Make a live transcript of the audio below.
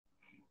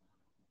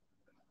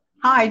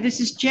Hi, this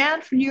is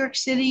Jan from New York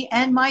City,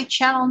 and my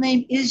channel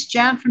name is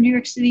Jan from New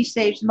York City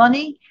Saves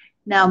Money.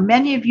 Now,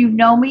 many of you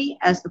know me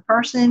as the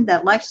person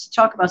that likes to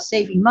talk about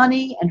saving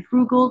money and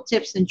frugal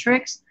tips and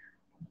tricks,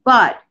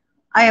 but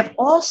I have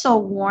also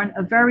worn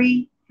a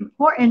very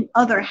important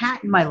other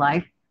hat in my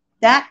life,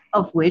 that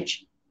of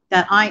which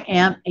that I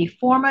am a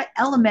former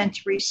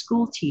elementary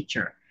school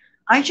teacher.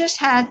 I just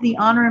had the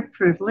honor and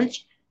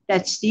privilege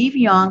that Steve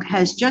Young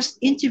has just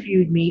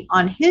interviewed me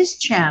on his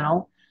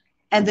channel,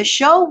 and the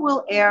show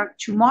will air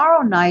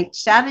tomorrow night,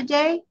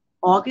 Saturday,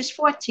 August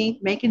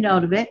 14th. Make a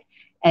note of it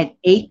at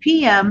 8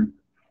 p.m.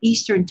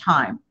 Eastern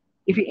Time,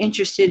 if you're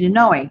interested in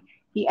knowing.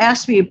 He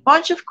asked me a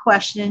bunch of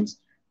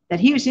questions that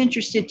he was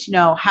interested to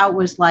know how it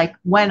was like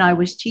when I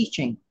was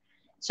teaching.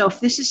 So if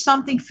this is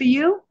something for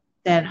you,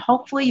 then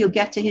hopefully you'll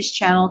get to his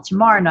channel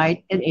tomorrow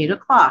night at 8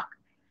 o'clock.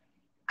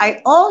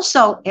 I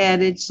also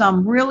added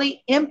some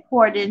really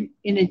important,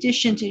 in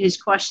addition to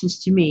his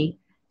questions to me,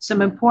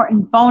 some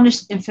important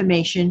bonus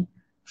information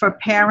for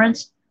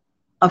parents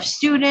of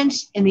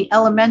students in the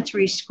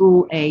elementary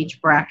school age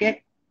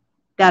bracket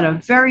that are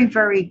very,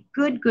 very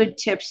good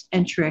tips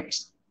and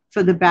tricks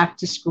for the back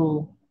to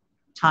school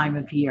time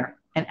of year.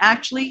 And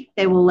actually,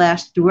 they will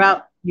last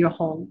throughout your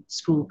whole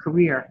school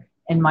career,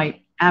 in my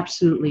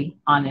absolutely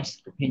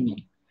honest opinion.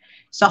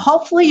 So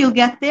hopefully you'll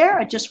get there.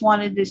 I just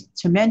wanted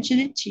to mention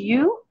it to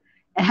you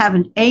and have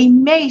an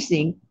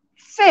amazing,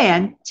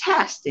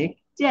 fantastic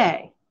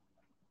day.